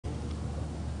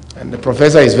And the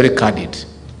professor is very candid.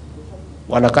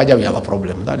 Wanakaja, we have a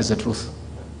problem. That is the truth.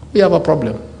 We have a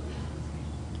problem.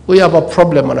 We have a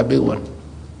problem, and a big one.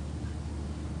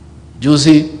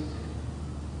 Juzi,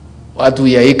 watu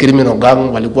ya hii criminal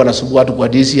gang walikuwa nasumbua watu kwa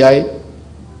DCI,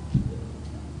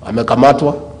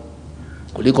 wamekamatwa,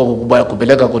 kuliko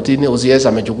kupeleka kotini. OCS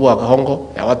amechukua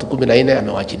hongo ya watu 14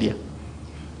 amewaachilia.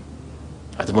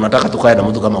 Ati mnataka tukae na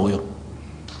mtu kama huyo?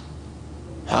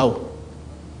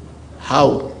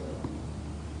 How?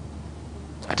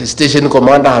 At a station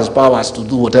commander has powers to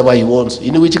do whatever he wants.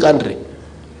 In which country?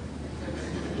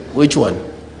 Which one?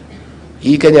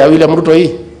 Hii Kenya William Ruto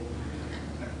hii?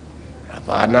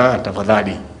 Hapana,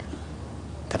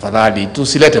 tafadhali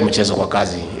tusilete mchezo kwa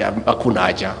kazi. Hakuna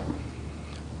haja.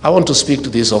 I want to speak to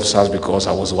these officers because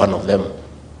I was one of them.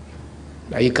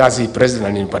 Na hii kazi president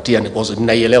aninipatia because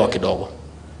ninaielewa kidogo.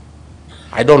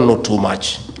 I don't know too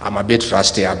much. I'm a bit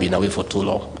rusty. I've been away for too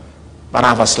long. But I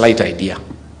have a slight idea.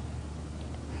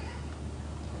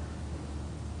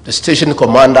 The station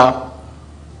commander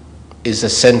is the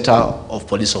center of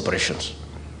police operations.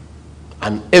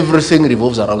 And everything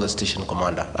revolves around the station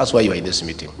commander. That's why you are in this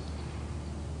meeting.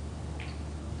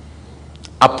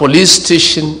 A police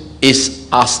station is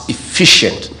as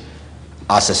efficient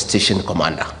as a station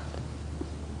commander.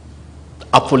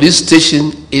 A police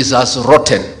station is as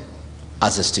rotten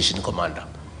as a station commander.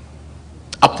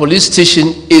 A police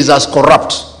station is as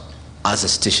corrupt as a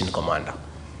station commander.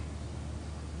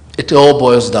 It all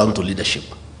boils down to leadership.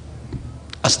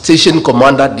 A station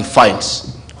commander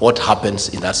defines what happens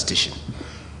in that station.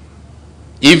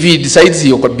 If he decides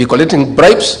he will be collecting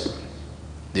bribes,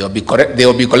 they will be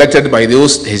collected by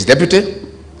his deputy,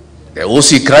 the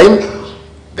OC crime,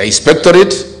 the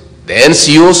inspectorate, the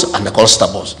NCOs, and the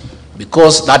constables,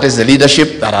 because that is the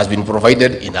leadership that has been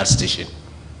provided in that station.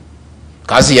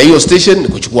 Kazi ya hiyo station ni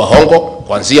kuchukua hongo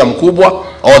kuanzia mkubwa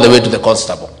all the way to the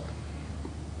constable.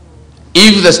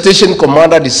 If the station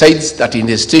commander decides that in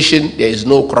the station there is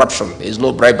no corruption, there is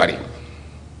no bribery,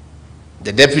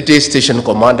 the deputy station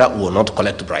commander will not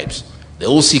collect bribes. The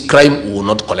OC crime will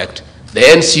not collect. The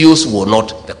NCOs will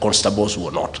not. The constables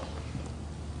will not.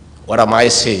 What am I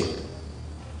saying?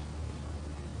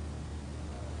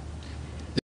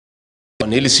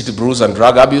 On illicit brews and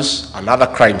drug abuse and other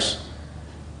crimes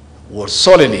will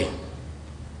solely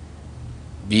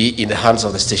be in the hands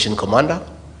of the station commander,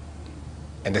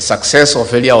 and the success or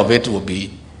failure of it will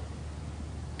be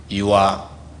your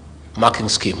marking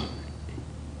scheme.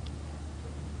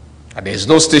 And there is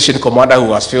no station commander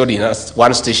who has failed in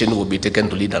one station will be taken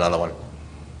to lead another one.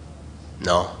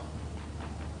 No.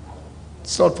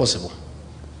 It's not possible.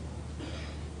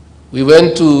 We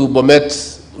went to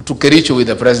Bomet, to Kericho with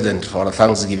the president for a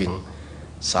Thanksgiving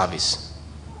service.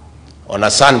 On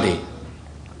a Sunday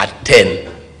at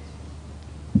 10,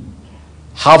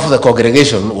 half the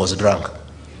congregation was drunk.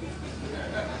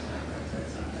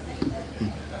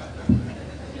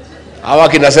 Hawa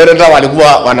kina serenda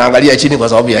walikuwa wanaangalia chini kwa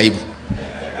sababu ya aibu.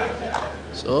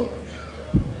 So,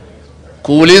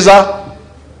 kuuliza,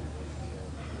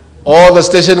 all the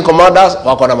station commanders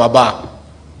wako na mabaa,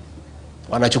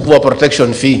 wanachukua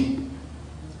protection fee.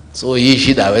 So hii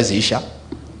shida hawezi isha.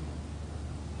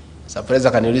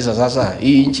 President kaniuliza sasa,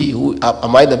 hii nchi,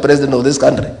 am I the president of this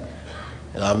country?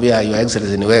 Nikamwambia, Your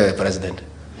Excellency, ni wewe president.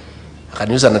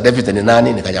 Akaniuliza na deputy ni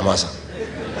nani? Nikanyamaza.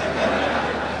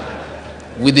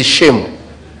 With the shame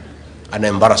and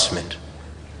embarrassment.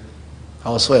 I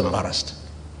was so embarrassed.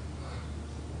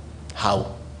 How?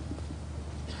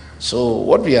 So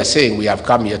what we are saying, we have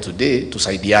come here today to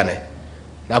saidiane.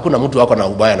 Na hakuna mtu wako na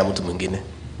ubaya na mtu mwingine.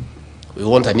 We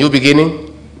want a new beginning.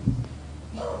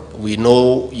 We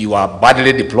know you are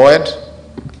badly deployed.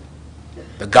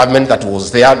 The government that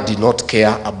was there did not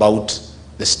care about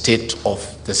the state of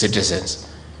the citizens.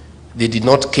 They did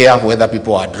not care whether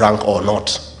people are drunk or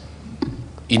not.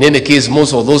 In any case,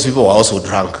 most of those people were also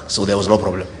drunk, so there was no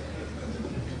problem.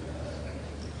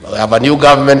 We have a new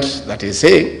government that is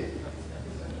saying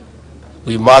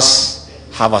we must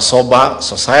have a sober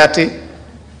society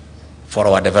for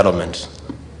our development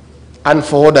and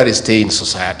for order stay in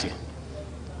society.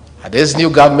 And this new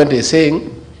government is saying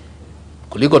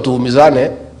kuliko tuumizane,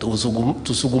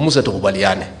 tusugumuse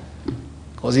tukubaliane.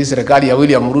 Because hii serikali ya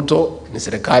William Ruto ni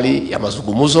serikali ya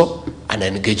mazungumuzo and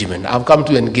engagement. I've come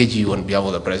to engage you on behalf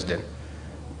of the president.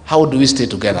 How do we stay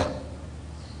together?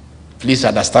 Please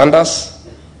understand us.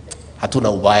 Hatuna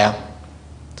ubaya.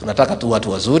 Tunataka tu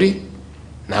watu wazuri,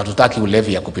 na hatutaki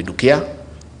ulevi ya kupindukia,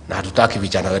 na hatutaki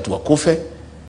vijana wetu wakufe.